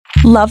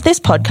Love this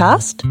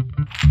podcast?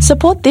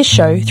 Support this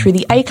show through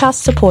the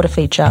Acast supporter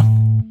feature.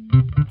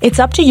 It's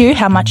up to you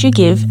how much you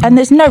give, and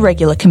there's no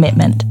regular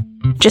commitment.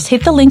 Just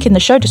hit the link in the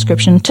show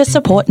description to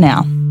support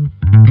now.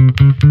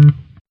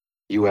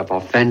 You have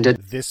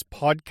offended this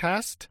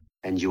podcast,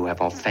 and you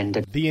have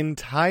offended the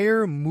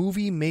entire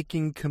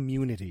movie-making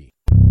community.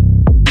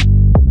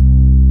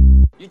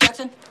 You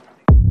Jackson?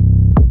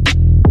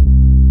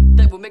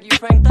 That will make you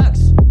Frank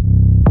Dux.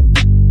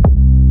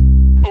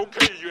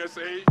 Okay,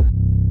 USA.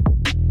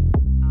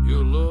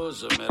 You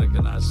lose,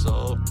 American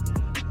asshole.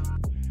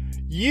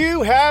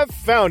 You have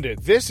found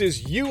it. This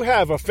is You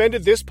Have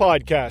Offended This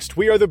Podcast.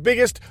 We are the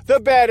biggest, the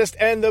baddest,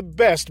 and the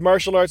best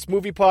martial arts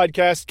movie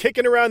podcast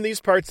kicking around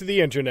these parts of the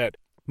internet.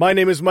 My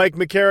name is Mike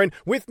McCarran.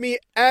 With me,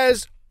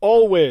 as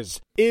always,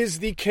 is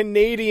the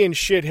Canadian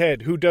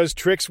shithead who does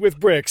tricks with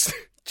bricks,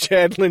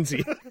 Chad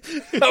Lindsay.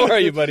 How are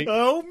you, buddy?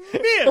 Oh,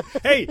 man.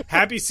 Hey,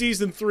 happy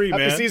season 3,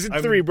 man. Happy season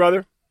 3,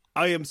 brother.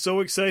 I am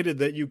so excited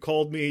that you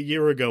called me a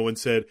year ago and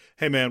said,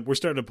 hey, man, we're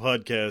starting a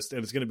podcast,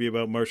 and it's going to be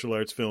about martial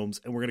arts films,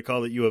 and we're going to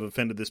call it You Have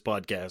Offended This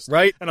Podcast.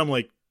 Right. And I'm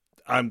like,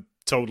 I'm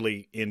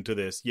totally into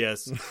this.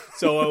 Yes.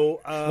 So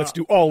let's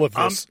do all of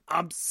this.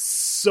 I'm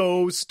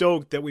so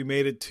stoked that we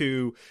made it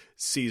to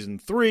season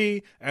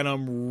 3, and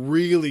I'm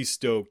really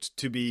stoked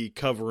to be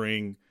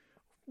covering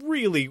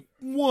really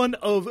one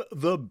of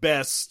the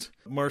best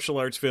martial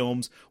arts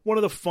films, one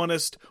of the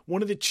funnest,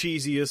 one of the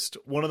cheesiest,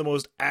 one of the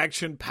most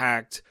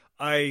action-packed.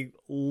 I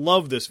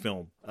love this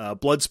film,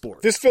 Bloodsport.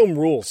 This film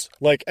rules.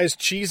 Like, as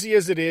cheesy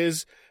as it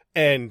is,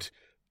 and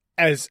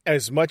as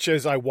much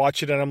as I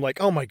watch it and I'm like,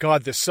 oh my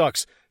god, this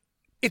sucks.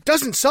 It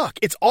doesn't suck.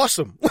 It's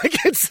awesome.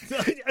 Like, it's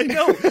I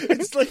know.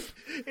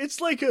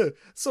 It's like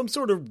some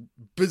sort of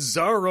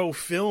bizarro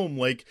film.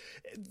 Like,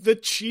 the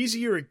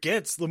cheesier it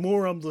gets, the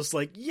more I'm just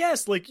like,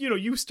 yes, like, you know,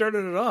 you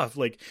started it off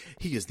like,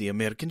 he is the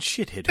American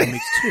shithead who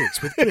makes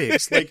tricks with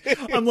bricks. Like,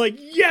 I'm like,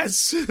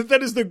 yes,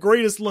 that is the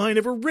greatest line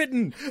ever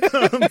written.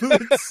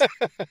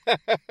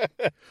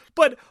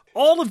 But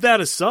all of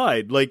that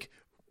aside, like,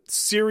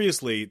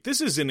 seriously, this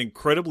is an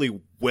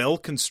incredibly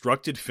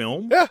well-constructed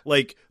film. Yeah.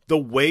 Like, the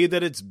way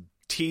that it's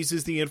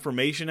teases the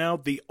information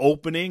out, the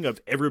opening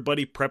of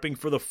everybody prepping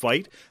for the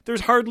fight.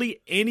 There's hardly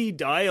any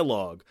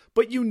dialogue,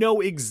 but you know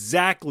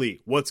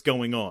exactly what's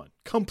going on.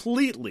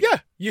 Completely. Yeah.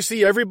 You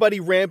see everybody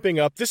ramping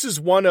up. This is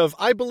one of,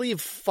 I believe,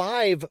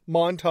 5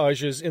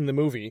 montages in the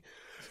movie.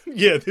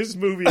 Yeah, this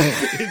movie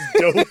is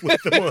dope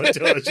with the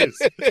montages.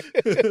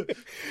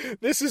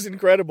 This is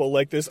incredible.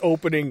 Like, this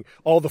opening,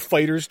 all the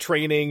fighters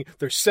training,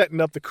 they're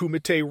setting up the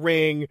Kumite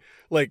ring.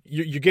 Like,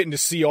 you're getting to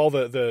see all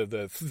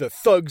the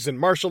thugs and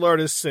martial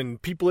artists and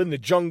people in the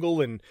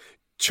jungle, and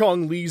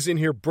Chong Li's in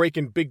here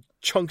breaking big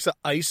chunks of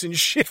ice and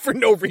shit for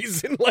no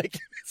reason. Like,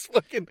 it's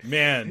fucking...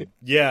 Man,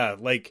 yeah,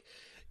 like...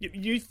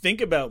 You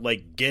think about,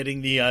 like, getting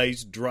the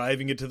ice,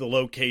 driving it to the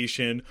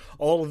location,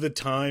 all of the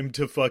time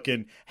to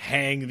fucking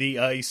hang the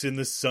ice in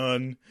the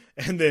sun,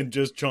 and then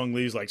just Chong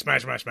Li's like,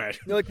 smash, smash, smash.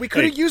 You're like, we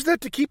could have used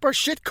that to keep our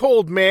shit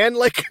cold, man.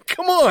 Like,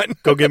 come on.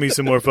 Go get me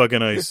some more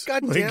fucking ice.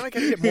 God damn, I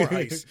gotta get more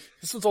ice.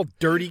 This one's all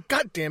dirty.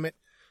 God damn it.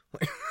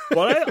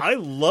 But I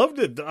loved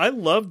it. I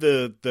loved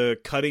the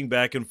cutting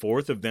back and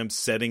forth of them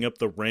setting up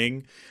the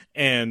ring,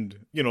 and,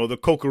 you know, the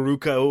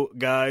Kokuruka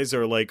guys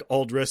are like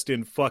all dressed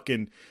in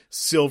fucking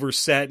silver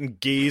satin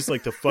geese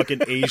like the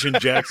fucking Asian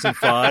Jackson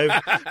 5,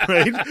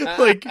 right?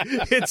 Like,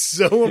 it's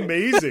so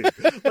amazing.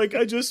 Like,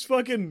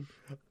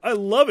 I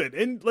love it.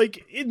 And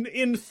like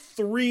in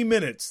 3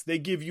 minutes they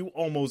give you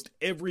almost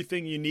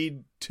everything you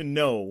need to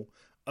know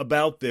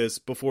about this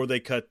before they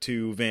cut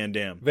to Van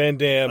Damme. Van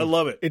Damme. I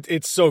love it.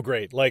 It's so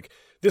great. Like,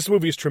 this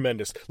movie is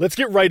tremendous. Let's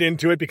get right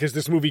into it, because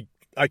this movie,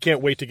 I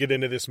can't wait to get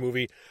into this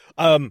movie.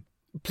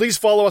 Please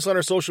follow us on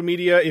our social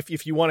media.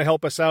 If you want to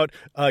help us out,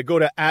 go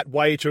to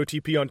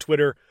 @YHOTP on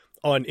Twitter,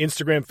 on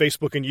Instagram,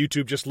 Facebook, and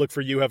YouTube. Just look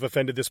for You Have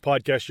Offended This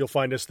Podcast. You'll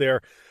find us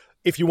there.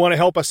 If you want to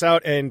help us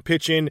out and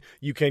pitch in,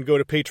 you can go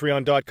to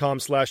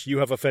patreon.com/You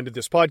Have Offended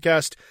This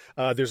Podcast.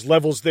 There's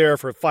levels there.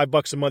 For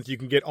 $5 a month, you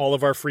can get all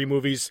of our free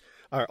movies,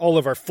 all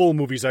of our full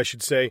movies, I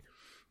should say.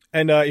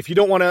 And if you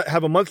don't want to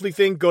have a monthly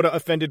thing, go to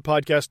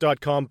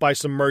offendedpodcast.com, buy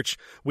some merch.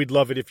 We'd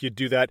love it if you'd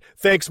do that.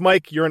 Thanks,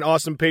 Mike. You're an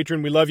awesome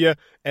patron. We love you.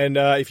 And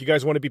if you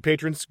guys want to be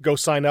patrons, go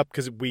sign up,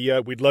 because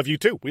we'd love you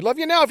too. We love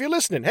you now if you're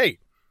listening. Hey.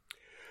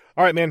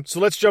 All right, man. So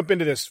let's jump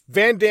into this.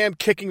 Van Damme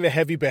kicking the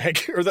heavy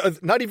bag. Or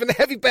not even the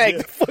heavy bag,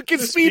 the fucking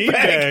speed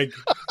bag.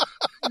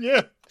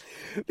 Yeah.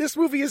 This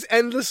movie is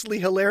endlessly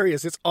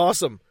hilarious. It's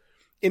awesome.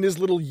 In his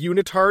little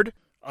unitard.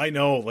 I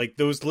know, like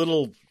those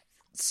little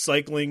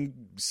cycling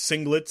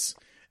singlets.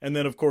 And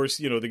then, of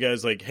course, you know, the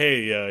guy's like,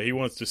 hey, he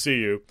wants to see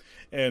you.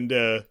 And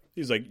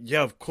he's like,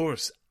 yeah, of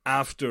course,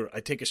 after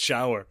I take a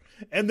shower.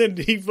 And then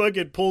he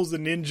fucking pulls the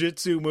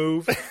ninjutsu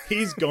move.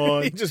 He's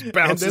gone. He just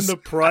bounces. And then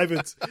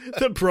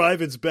the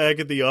private's back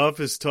at the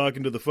office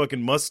talking to the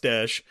fucking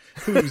mustache,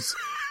 who's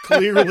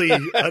clearly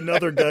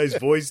another guy's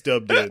voice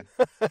dubbed in.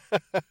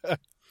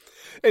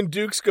 And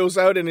Dukes goes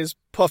out in his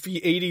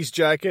puffy 80s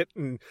jacket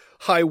and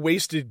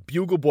high-waisted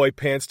bugle boy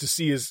pants to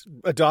see his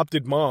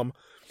adopted mom.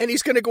 and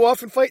he's going to go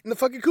off and fight in the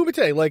fucking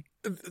Kumite. Like,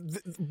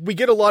 we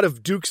get a lot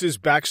of Dukes'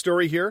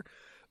 backstory here.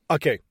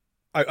 Okay,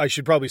 I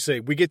should probably say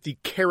we get the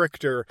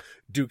character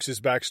Dukes'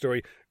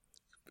 backstory.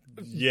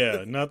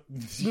 Yeah, not.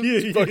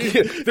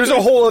 There's a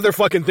whole other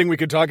fucking thing we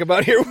could talk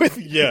about here with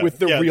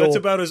the real. That's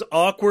about as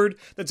awkward.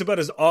 That's about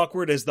as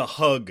awkward as the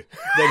hug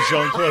that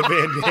Jean-Claude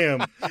Van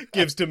Damme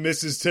gives to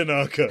Mrs.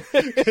 Tanaka.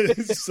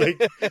 It's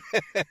like,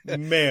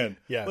 man.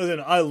 Yeah.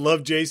 Listen, I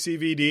love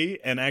JCVD,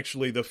 and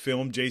actually, the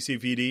film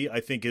JCVD I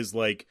think is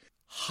like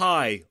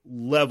high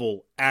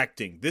level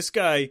acting. This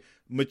guy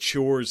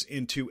matures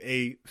into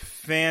a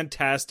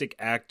fantastic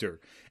actor.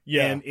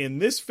 Yeah. And in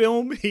this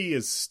film, he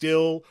is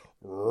still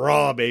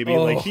raw, baby.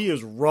 Like, he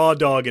is raw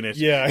dogging it.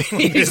 Yeah,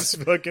 in this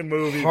fucking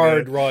movie.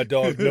 Hard man. raw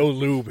dog, no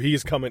lube.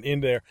 He's coming in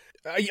there.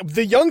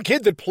 The young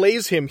kid that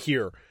plays him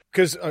here,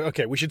 because,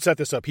 okay, we should set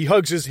this up. He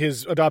hugs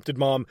his adopted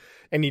mom,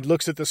 and he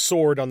looks at the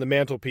sword on the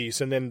mantelpiece,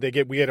 and then we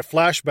get a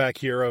flashback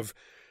here of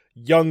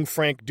young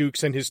Frank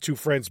Dukes and his two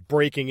friends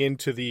breaking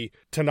into the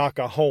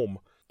Tanaka home,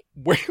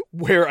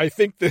 where I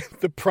think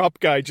the prop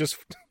guy just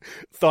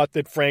thought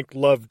that Frank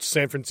loved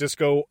San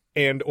Francisco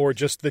and or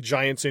just the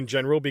Giants in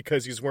general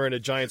because he's wearing a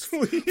Giants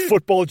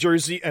football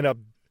jersey and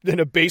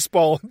a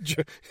baseball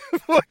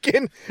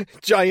fucking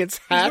Giants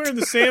hat. He's wearing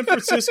the San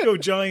Francisco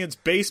Giants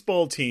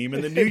baseball team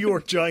and the New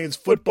York Giants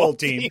football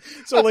team.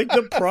 So, like,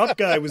 the prop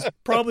guy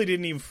probably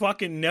didn't even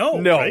fucking know.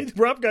 No. Right? The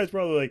prop guy's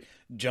probably like,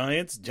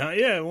 Giants?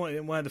 Yeah,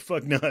 why the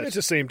fuck not? It's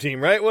the same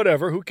team, right?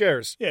 Whatever, who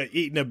cares? Yeah,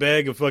 eating a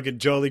bag of fucking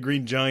Jolly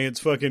Green Giants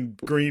fucking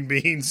green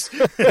beans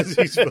as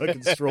he's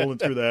fucking strolling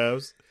through the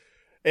house.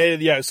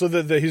 And yeah, so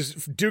his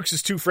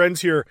Dukes' two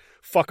friends here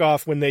fuck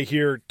off when they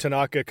hear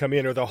Tanaka come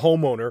in, or the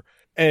homeowner,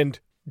 and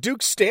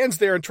Duke stands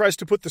there and tries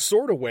to put the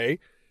sword away,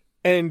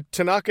 and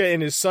Tanaka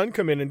and his son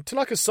come in, and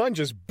Tanaka's son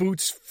just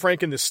boots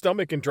Frank in the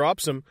stomach and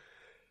drops him.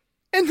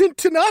 And then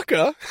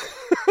Tanaka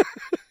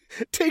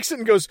takes it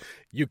and goes,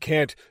 "You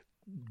can't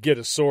get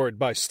a sword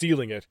by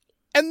stealing it."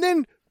 And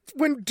then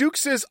when Duke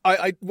says,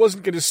 I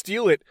wasn't going to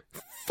steal it,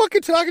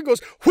 fucking Tanaka goes,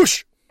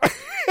 whoosh,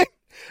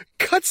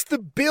 cuts the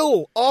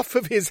bill off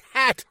of his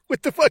hat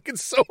with the fucking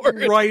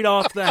sword. Right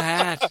off the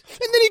hat. And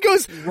then he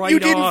goes, Right "You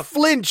didn't off.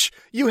 flinch.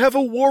 You have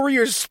a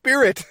warrior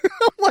spirit."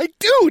 I'm like,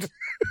 dude.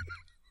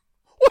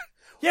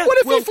 Yeah, What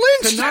if he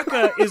flinched?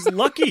 Tanaka is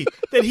lucky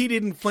that he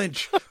didn't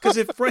flinch, because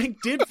if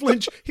Frank did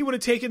flinch, he would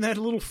have taken that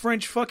little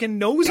French fucking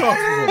nose off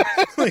of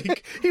him.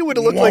 Like, He would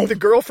have looked like the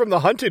girl from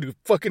The Hunted who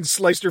fucking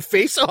sliced her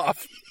face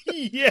off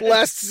yes.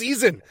 last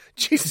season.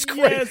 Jesus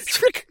Yes.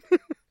 Christ.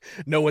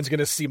 No one's going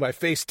to see my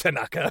face,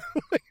 Tanaka.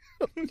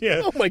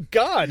 Yeah. Oh my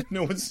God.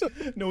 No one's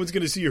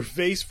gonna see your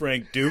face,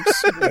 Frank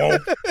Dukes.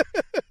 Won't.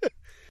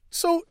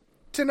 So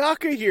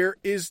Tanaka here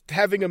is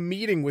having a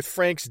meeting with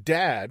Frank's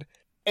dad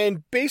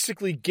and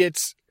basically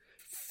gets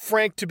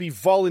Frank to be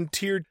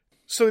volunteered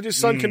so that his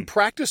son can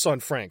practice on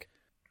Frank.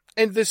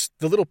 And the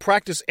little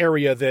practice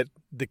area that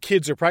the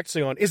kids are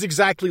practicing on is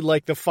exactly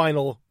like the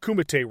final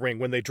Kumite ring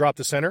when they drop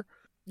the center.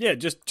 Yeah,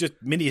 just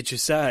miniature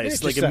size,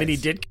 Miniature like size. a mini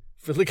dick.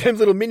 Like a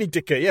little mini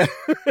dicka, yeah.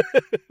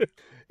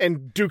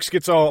 And Dukes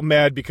gets all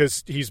mad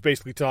because he's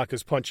basically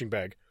Tanaka's punching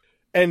bag.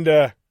 And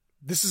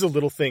this is a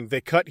little thing. They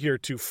cut here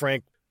to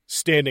Frank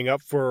standing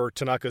up for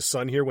Tanaka's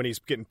son here when he's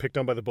getting picked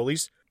on by the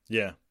bullies.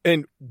 Yeah.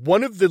 And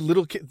one of the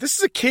little kids, this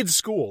is a kid's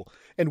school,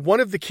 and one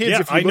of the kids, Yeah,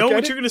 if you I look know at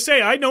what it, you're going to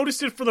say. I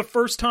noticed it for the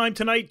first time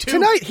tonight, too.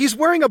 tonight, he's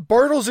wearing a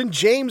Bartles and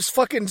James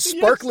fucking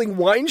sparkling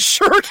wine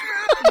shirt.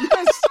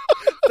 Yes.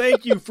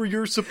 Thank you for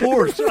your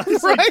support. I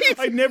was like, Right?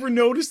 I never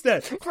noticed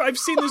that. I've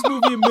seen this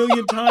movie a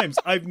million times.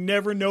 I've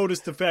never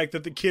noticed the fact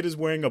that the kid is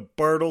wearing a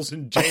Bartles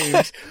and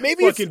James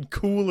Maybe it's- fucking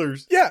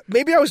coolers. Yeah,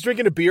 maybe I was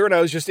drinking a beer and I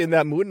was just in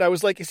that mood, and I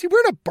was like, is he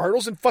wearing a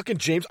Bartles and fucking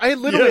James? I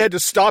literally Yeah. had to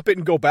stop it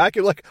and go back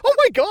and like, oh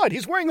my God,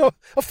 he's wearing a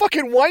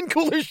fucking wine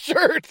cooler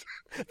shirt.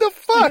 The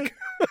fuck?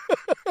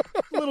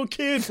 Little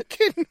kid.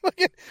 Can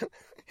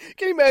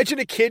you imagine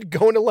a kid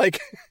going to like,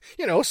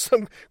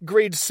 some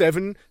grade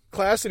 7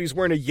 class and he's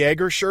wearing a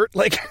Jaeger shirt?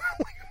 Like,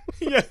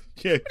 Yeah.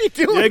 What are you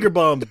doing? Jaeger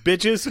bomb,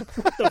 bitches.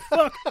 What the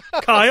fuck?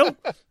 Kyle?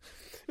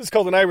 it's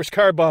called an Irish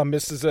car bomb,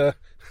 Mrs.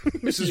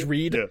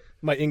 Reed, Yeah.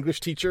 my English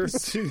teacher.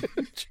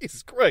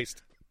 Jesus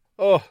Christ.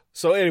 Oh,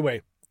 so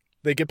anyway,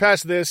 they get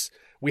past this.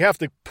 We have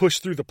to push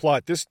through the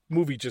plot. This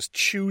movie just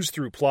chews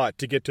through plot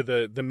to get to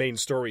the main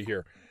story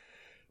here.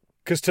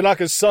 Because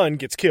Tanaka's son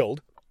gets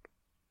killed.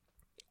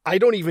 I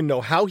don't even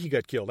know how he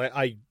got killed.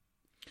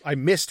 I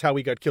missed how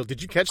he got killed.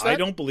 Did you catch that? I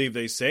don't believe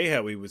they say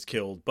how he was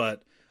killed,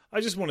 but I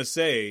just want to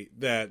say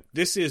that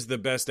this is the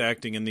best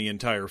acting in the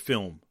entire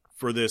film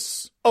for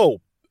this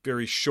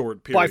very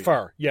short period. By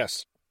far,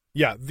 yes.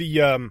 Yeah,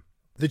 the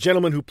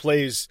gentleman who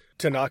plays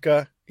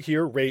Tanaka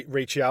here,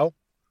 Ray Chow,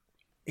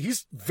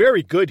 he's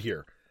very good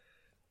here.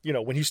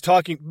 When he's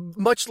talking,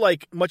 much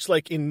like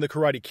in The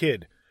Karate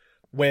Kid,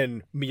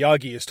 when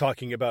Miyagi is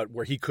talking about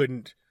where he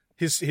couldn't,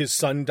 his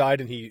son died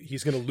and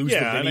he's going to lose the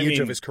lineage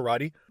of his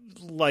karate.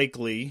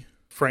 Likely,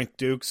 Frank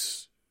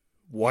Dukes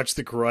watched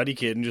The Karate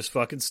Kid and just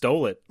fucking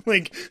stole it.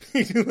 Like,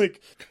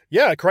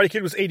 Yeah, Karate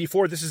Kid was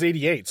 84, this is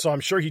 88, so I'm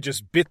sure he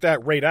just bit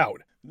that right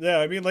out. Yeah,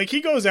 I mean, like,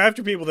 he goes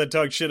after people that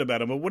talk shit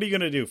about him, but what are you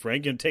going to do,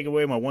 Frank? You going to take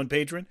away my one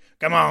patron?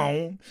 Come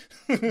on.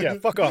 Yeah,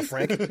 fuck off,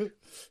 Frank.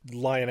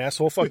 Lying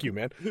asshole. Fuck you,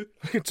 man.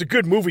 It's a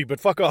good movie,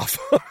 but fuck off.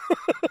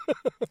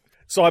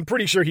 So I'm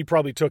pretty sure he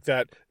probably took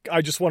that.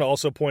 I just want to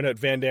also point out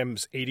Van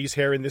Damme's 80s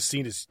hair in this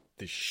scene is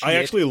the shit. I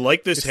actually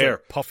like this hair.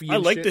 Like puffy I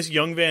and like shit. this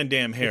young Van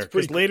Damme hair,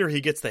 because later he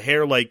gets the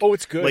hair like,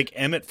 it's good. Like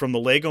Emmett from the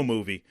Lego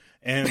movie,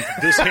 and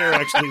this hair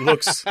actually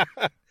looks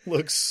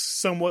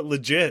somewhat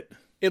legit.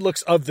 It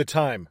looks of the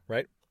time,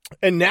 right?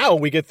 And now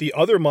we get the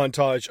other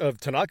montage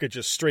of Tanaka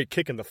just straight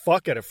kicking the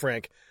fuck out of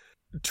Frank,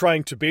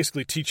 trying to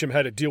basically teach him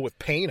how to deal with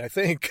pain, I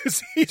think.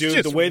 'Cause he's Dude,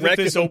 just the way that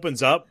wrecking this him.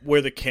 opens up,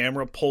 where the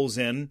camera pulls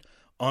in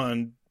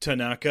on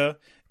Tanaka,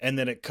 and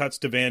then it cuts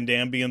to Van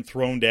Damme being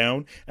thrown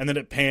down, and then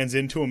it pans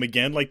into him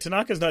again. Like,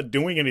 Tanaka's not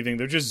doing anything.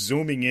 They're just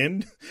zooming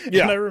in.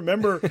 Yeah. And I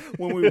remember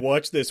when we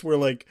watched this, where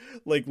like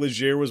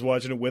Leger was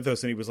watching it with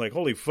us, and he was like,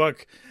 holy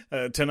fuck,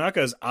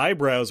 Tanaka's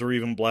eyebrows are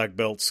even black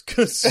belts.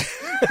 Because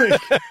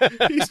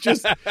he's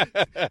just,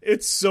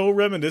 it's so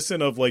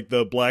reminiscent of like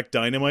the Black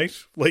Dynamite,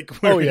 like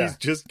where he's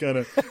just kind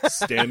of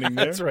standing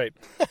there. That's right.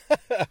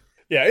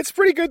 Yeah, it's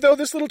pretty good though.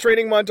 This little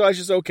training montage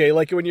is okay.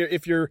 Like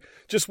if you're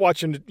just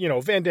watching,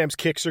 Van Damme's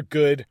kicks are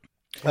good.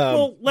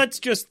 Well, let's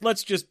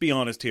just be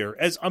honest here.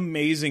 As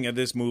amazing as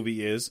this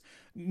movie is,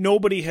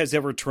 nobody has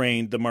ever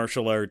trained the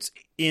martial arts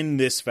in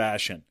this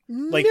fashion.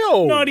 Like,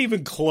 No. not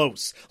even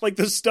close. Like,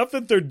 the stuff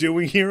that they're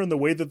doing here and the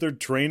way that they're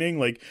training,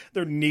 like,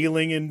 they're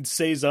kneeling in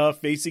seiza,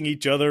 facing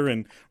each other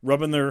and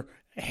rubbing their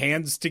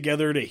hands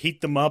together to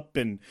heat them up,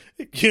 and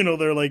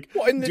they're like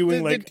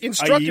doing like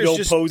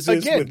Aikido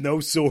poses again, with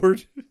no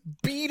sword,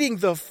 beating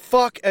the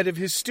fuck out of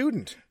his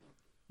student.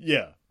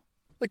 Yeah,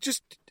 like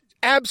just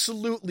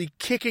absolutely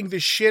kicking the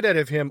shit out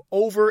of him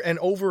over and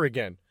over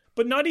again.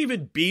 But not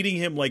even beating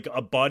him like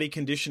a body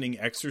conditioning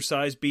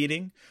exercise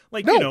beating,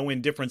 like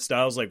in different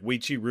styles like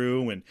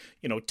Wei-Chi-Ru and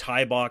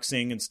Thai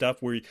boxing and stuff,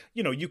 where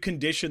you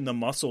condition the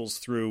muscles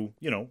through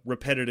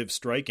repetitive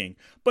striking.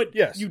 But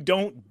yes, you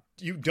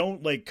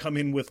don't like come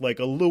in with like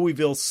a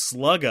Louisville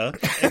Slugger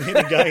and hit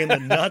a guy in the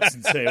nuts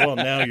and say, well,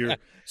 now you're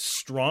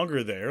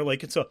stronger there.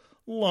 Like, it's a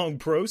long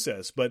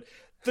process. But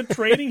the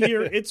training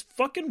here, it's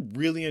fucking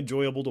really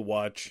enjoyable to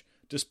watch,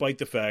 despite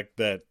the fact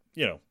that,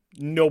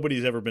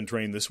 nobody's ever been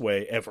trained this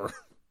way ever.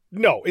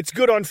 No, it's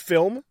good on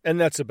film, and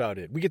that's about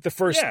it. We get the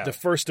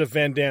first of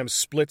Van Damme's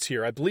splits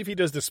here. I believe he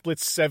does the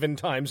splits 7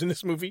 times in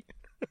this movie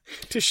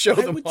to show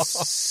them off. I would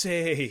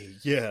say,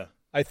 yeah.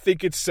 I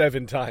think it's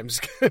 7 times,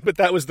 but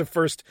that was the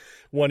first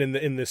one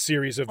in the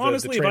series of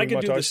honestly, the training if I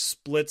could montage. do the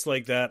splits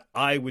like that,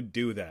 I would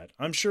do that.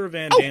 I'm sure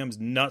Van Damme's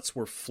nuts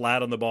were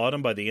flat on the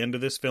bottom by the end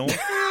of this film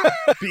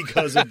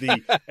because of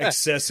the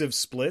excessive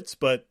splits.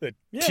 But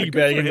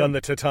teabagging on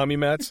the tatami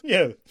mats.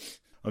 Yeah,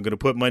 I'm gonna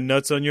put my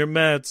nuts on your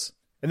mats.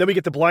 And then we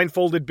get the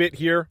blindfolded bit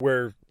here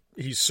where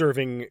he's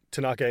serving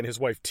Tanaka and his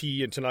wife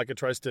tea, and Tanaka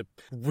tries to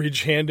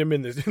ridge hand him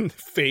in the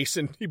face,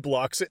 and he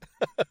blocks it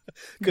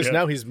because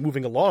now he's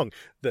moving along.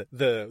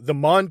 The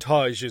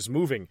montage is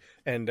moving,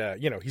 and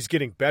he's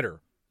getting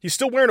better. He's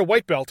still wearing a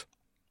white belt.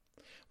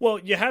 Well,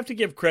 you have to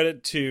give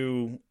credit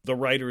to the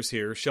writers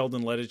here,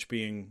 Sheldon Lettich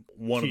being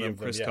one of them,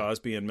 Chris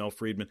Cosby and Mel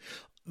Friedman.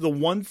 The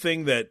one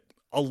thing that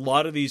a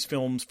lot of these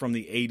films from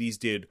the 80s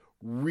did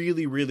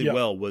really, really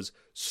well was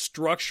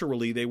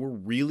structurally they were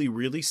really,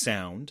 really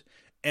sound.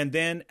 And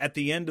then at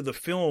the end of the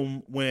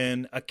film,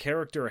 when a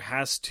character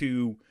has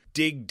to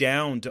dig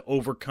down to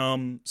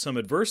overcome some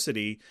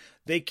adversity,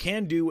 they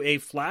can do a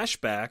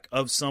flashback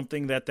of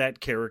something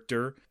that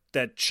character,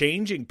 that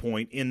changing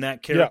point in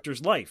that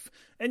character's life.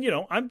 And,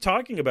 I'm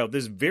talking about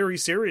this very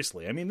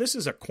seriously. I mean, this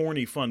is a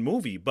corny, fun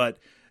movie, but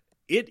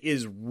it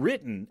is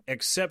written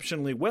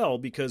exceptionally well,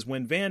 because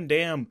when Van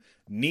Damme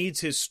needs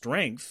his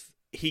strength,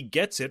 he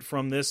gets it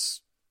from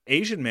this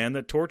Asian man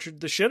that tortured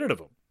the shit out of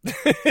him.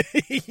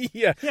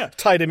 yeah,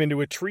 tied him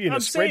into a tree in I'm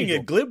a spread saying eagle.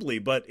 it glibly,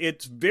 but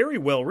it's very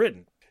well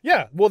written.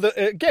 Yeah, well,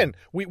 again,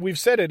 we've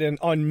said it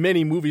on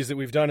many movies that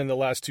we've done in the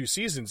last 2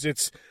 seasons.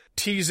 It's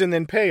tease and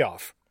then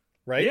payoff,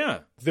 right? Yeah.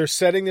 They're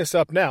setting this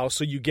up now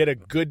so you get a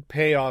good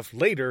payoff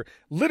later,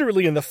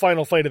 literally in the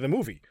final fight of the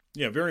movie.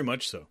 Yeah, very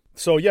much so.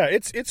 So yeah,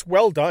 it's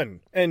well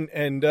done,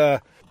 and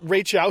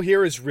Ray Chow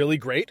here is really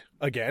great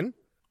again.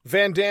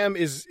 Van Damme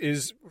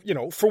is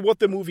for what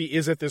the movie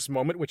is at this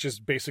moment, which is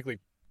basically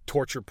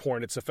torture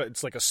porn.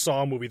 It's like a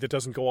Saw movie that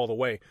doesn't go all the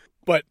way,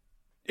 but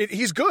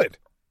he's good.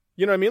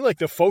 You know what I mean? Like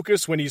the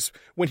focus when he's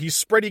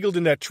spread eagled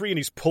in that tree and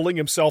he's pulling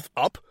himself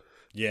up.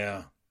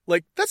 Yeah,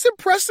 like that's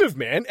impressive,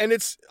 man. And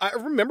I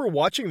remember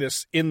watching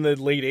this in the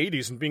late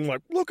 80s and being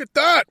like, look at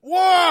that!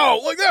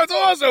 Wow, like that's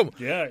awesome.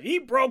 Yeah, he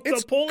broke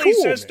the pulley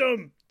system.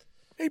 Man.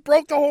 He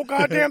broke the whole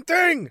goddamn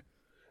thing.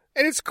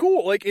 And it's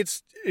cool. Like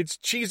it's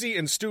cheesy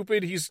and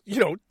stupid. He's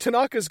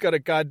Tanaka's got a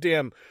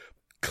goddamn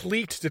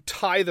cleat to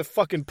tie the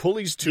fucking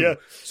pulleys to. Yeah.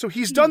 So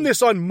he's done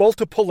this on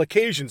multiple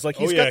occasions. Like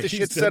he's got the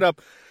shit set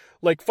up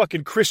like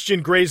fucking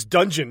Christian Grey's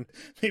dungeon.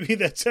 Maybe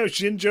that's how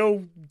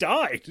Shinjo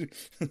died.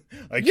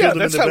 I killed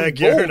him in the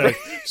backyard and I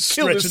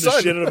stretched the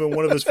shit out of him and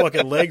one of his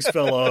fucking legs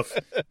fell off.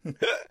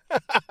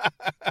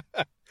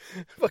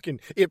 Fucking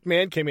Ip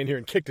Man came in here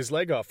and kicked his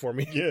leg off for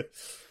me. Yeah.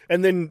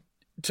 And then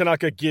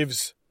Tanaka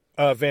gives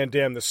Van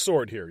Damme the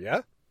sword here,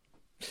 yeah?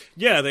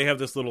 Yeah, they have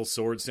this little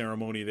sword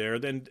ceremony there.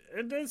 And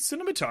the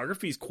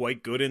cinematography is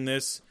quite good in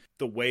this.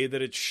 The way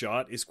that it's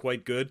shot is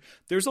quite good.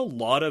 There's a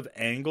lot of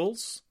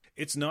angles.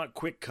 It's not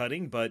quick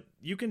cutting, but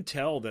you can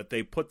tell that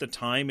they put the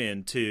time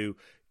in to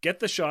get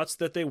the shots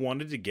that they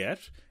wanted to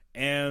get.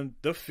 And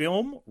the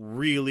film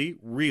really,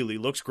 really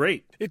looks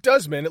great. It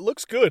does, man. It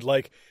looks good.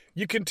 Like,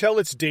 you can tell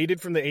it's dated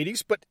from the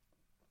 80s, but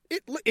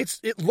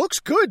it looks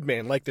good,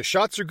 man. Like, the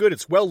shots are good.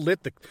 It's well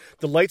lit.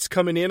 The light's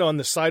coming in on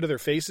the side of their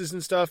faces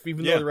and stuff,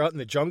 even though they're out in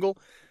the jungle.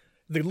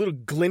 The little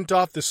glint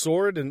off the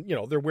sword, and, you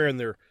know, they're wearing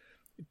their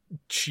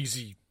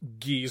cheesy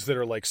gis that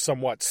are, like,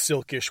 somewhat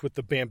silkish with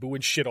the bamboo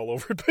and shit all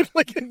over it. But,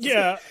 like,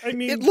 Yeah, I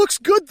mean... it looks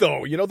good,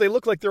 though. You know, they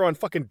look like they're on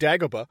fucking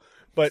Dagobah,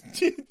 but...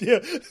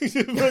 yeah.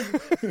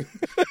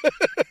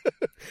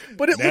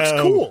 But it looks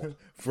Now, cool.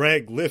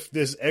 Frank, lift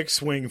this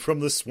X-Wing from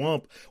the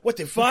swamp. What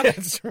the fuck?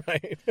 That's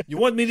right. You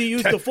want me to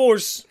use the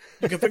Force?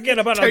 You can forget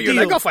about Tear our your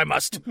deal. leg off, I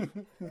must.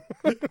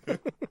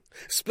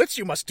 Splits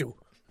you must do.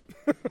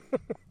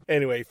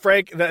 Anyway,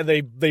 Frank,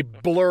 they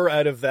blur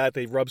out of that.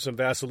 They rub some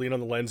Vaseline on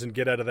the lens and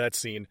get out of that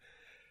scene.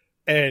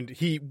 And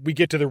we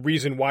get to the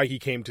reason why he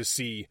came to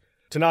see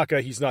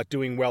Tanaka. He's not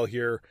doing well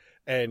here.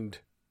 And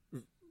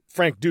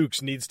Frank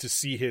Dukes needs to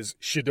see his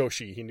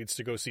Shidoshi. He needs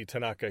to go see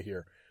Tanaka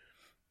here.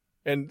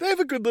 And they have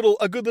a good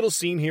little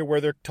scene here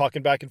where they're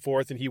talking back and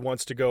forth, and he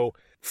wants to go.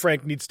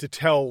 Frank needs to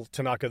tell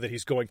Tanaka that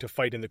he's going to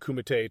fight in the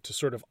Kumite to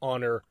sort of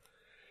honor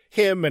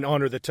him and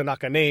honor the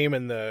Tanaka name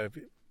and the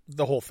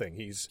whole thing.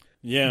 He's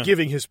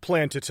giving his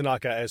plan to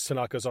Tanaka as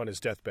Tanaka's on his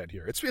deathbed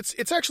here.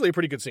 It's actually a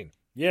pretty good scene.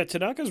 Yeah,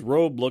 Tanaka's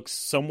robe looks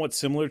somewhat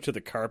similar to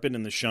the carpet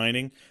in The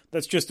Shining.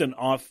 That's just an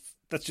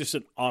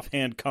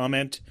offhand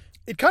comment.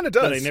 It kind of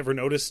does. That I never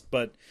noticed,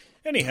 but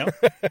anyhow,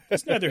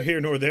 it's neither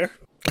here nor there.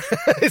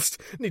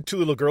 Need two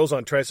little girls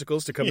on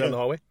tricycles to come down the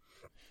hallway.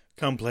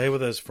 Come play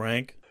with us,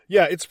 Frank.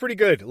 Yeah, it's pretty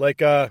good.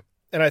 Like, and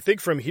I think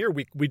from here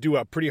we do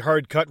a pretty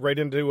hard cut right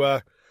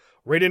into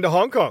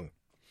Hong Kong.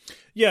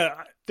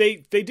 Yeah,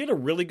 they did a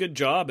really good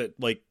job at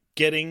like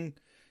getting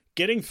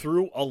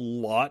through a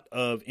lot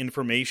of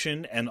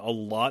information and a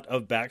lot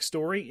of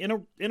backstory in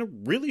a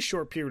really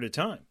short period of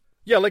time.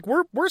 Yeah, like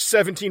we're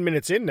 17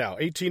 minutes in now,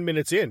 18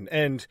 minutes in,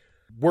 and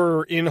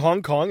we're in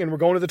Hong Kong and we're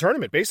going to the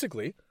tournament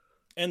basically.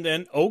 And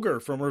then Ogre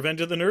from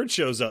Revenge of the Nerds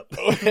shows up.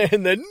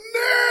 And the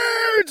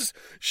Nerds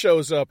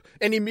shows up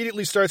and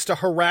immediately starts to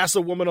harass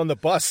a woman on the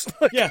bus.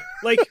 Yeah,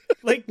 like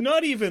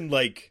not even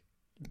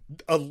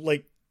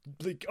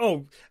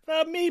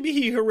maybe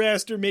he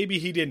harassed her, maybe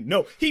he didn't.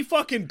 No, he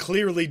fucking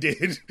clearly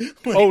did.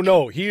 Oh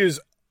no, he is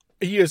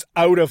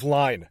out of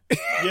line.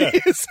 Yeah.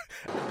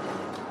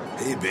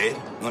 Hey, babe,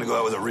 you want to go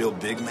out with a real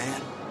big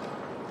man?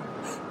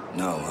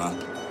 No,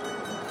 huh?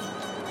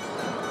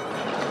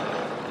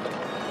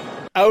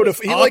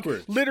 He like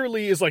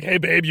literally is like, hey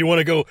babe, you want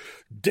to go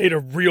date a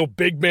real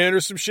big man or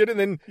some shit? And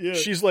then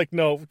she's like,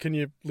 no, can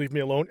you leave me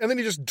alone? And then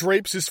he just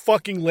drapes his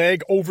fucking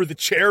leg over the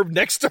chair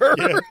next to her.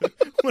 Yeah.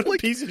 What a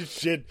piece of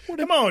shit.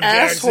 Come on,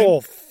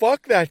 asshole. Jackson.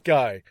 Fuck that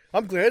guy.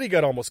 I'm glad he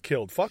got almost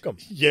killed. Fuck him.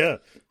 Yeah.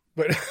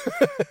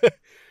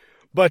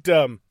 But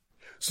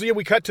so yeah,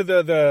 we cut to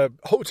the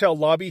hotel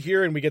lobby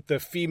here and we get the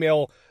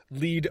female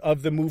lead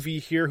of the movie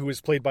here, who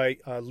is played by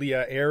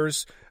Leah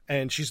Ayres.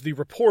 And she's the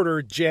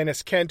reporter,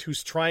 Janice Kent,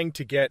 who's trying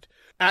to get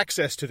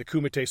access to the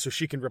Kumite so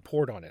she can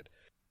report on it.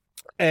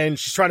 And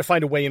she's trying to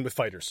find a way in with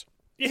fighters.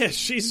 Yeah,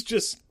 she's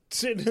just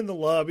sitting in the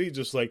lobby,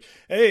 just like,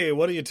 hey,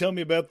 why don't you tell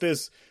me about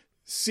this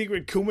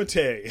secret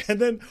Kumite? And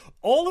then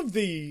all of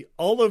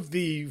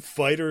the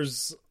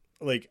fighters,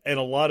 like, and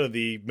a lot of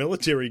the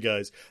military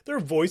guys, their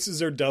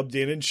voices are dubbed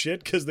in and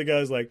shit, because the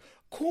guy's like,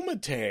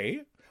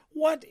 Kumite?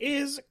 What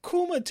is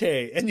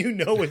Kumite? And you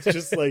know it's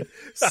just like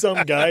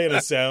some guy in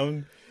a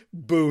sound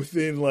booth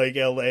in like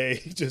LA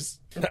just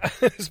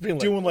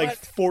doing like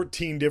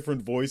 14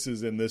 different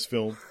voices in this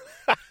film.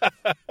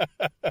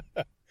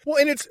 Well,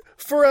 and it's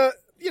for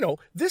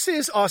this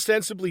is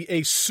ostensibly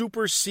a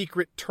super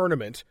secret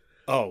tournament.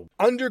 Oh,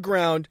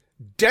 underground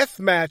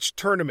deathmatch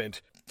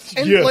tournament.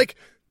 And like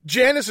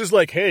Janice is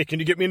like, hey, can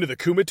you get me into the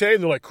Kumite?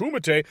 And they're like,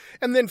 Kumite?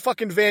 And then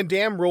fucking Van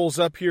Damme rolls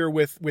up here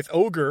with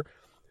Ogre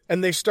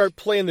and they start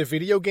playing the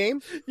video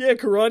game. Yeah,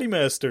 Karate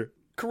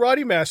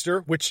Master,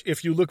 which,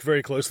 if you look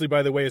very closely,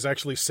 by the way, is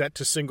actually set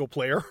to single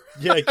player.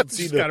 Yeah, I can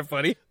see it's kind of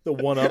funny. The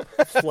one-up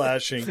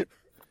flashing.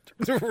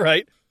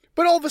 Right.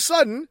 But all of a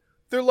sudden,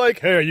 they're like,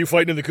 hey, are you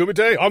fighting in the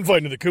Kumite? I'm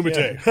fighting in the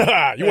Kumite.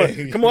 Yeah. You want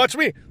to come watch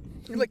me?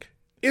 You're like,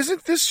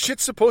 isn't this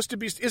shit supposed to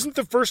be... Isn't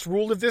the first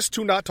rule of this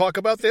to not talk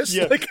about this?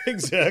 Yeah, like,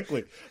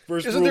 exactly.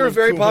 Isn't there a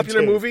very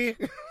popular movie...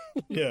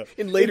 Yeah.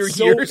 In later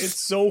years.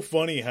 It's so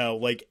funny how,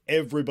 like,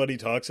 everybody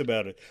talks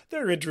about it.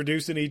 They're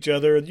introducing each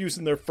other,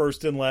 using their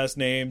first and last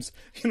names.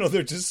 You know,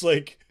 they're just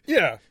like...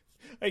 Yeah.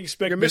 I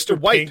expect Mr.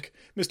 White.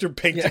 Mr.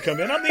 Pink to come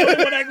in. I'm the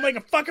only one acting like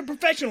a fucking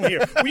professional here.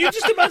 Were you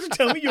just about to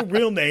tell me your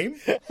real name?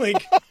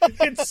 Like,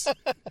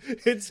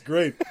 it's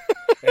great.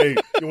 Hey,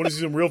 you want to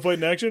see some real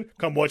fighting action?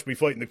 Come watch me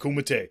fight in the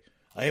Kumite.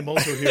 I am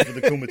also here for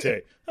the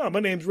Kumite. Oh,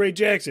 my name's Ray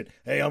Jackson.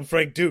 Hey, I'm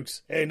Frank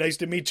Dukes. Hey, nice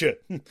to meet you.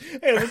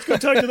 Hey, let's go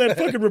talk to that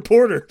fucking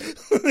reporter.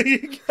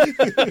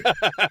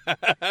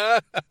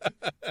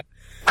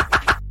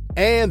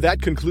 And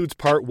that concludes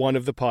part 1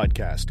 of the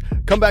podcast.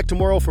 Come back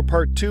tomorrow for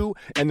part 2,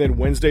 and then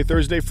Wednesday,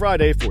 Thursday,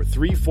 Friday for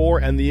 3, 4,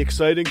 and the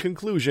exciting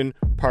conclusion,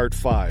 part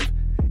 5.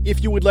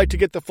 If you would like to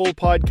get the full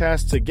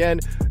podcasts again,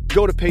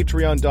 go to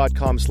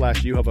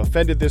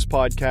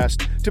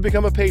patreon.com/youhaveoffendedthispodcast to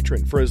become a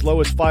patron. For as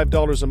low as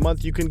 $5 a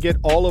month, you can get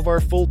all of our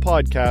full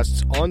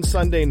podcasts on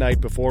Sunday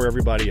night before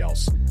everybody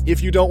else.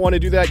 If you don't want to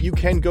do that, you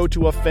can go to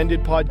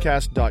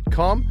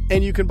offendedpodcast.com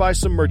and you can buy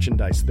some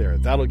merchandise there.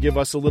 That'll give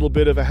us a little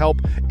bit of a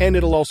help, and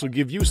it'll also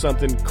give you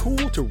something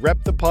cool to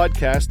rep the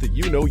podcast that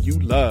you know you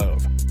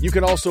love. You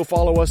can also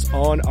follow us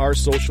on our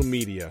social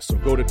media. So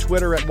go to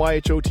Twitter at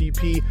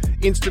YHOTP,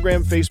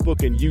 Instagram,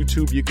 Facebook, and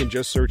YouTube. You can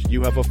just search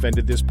You Have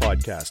Offended This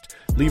Podcast.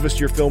 Leave us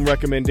your film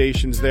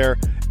recommendations there.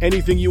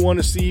 Anything you want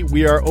to see,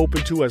 we are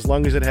open to, as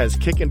long as it has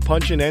kicking,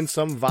 punching, and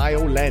some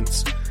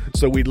violence.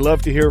 So we'd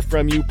love to hear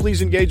from you.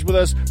 Please engage with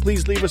us.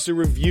 Please leave us a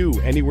review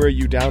anywhere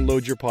you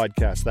download your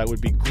podcast. That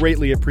would be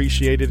greatly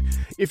appreciated.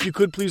 If you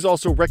could, please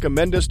also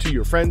recommend us to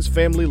your friends,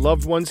 family,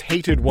 loved ones,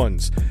 hated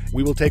ones.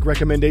 We will take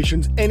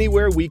recommendations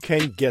anywhere we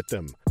can get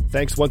them.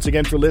 Thanks once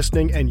again for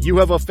listening, and You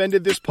Have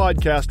Offended This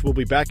Podcast will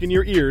be back in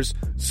your ears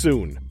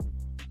soon.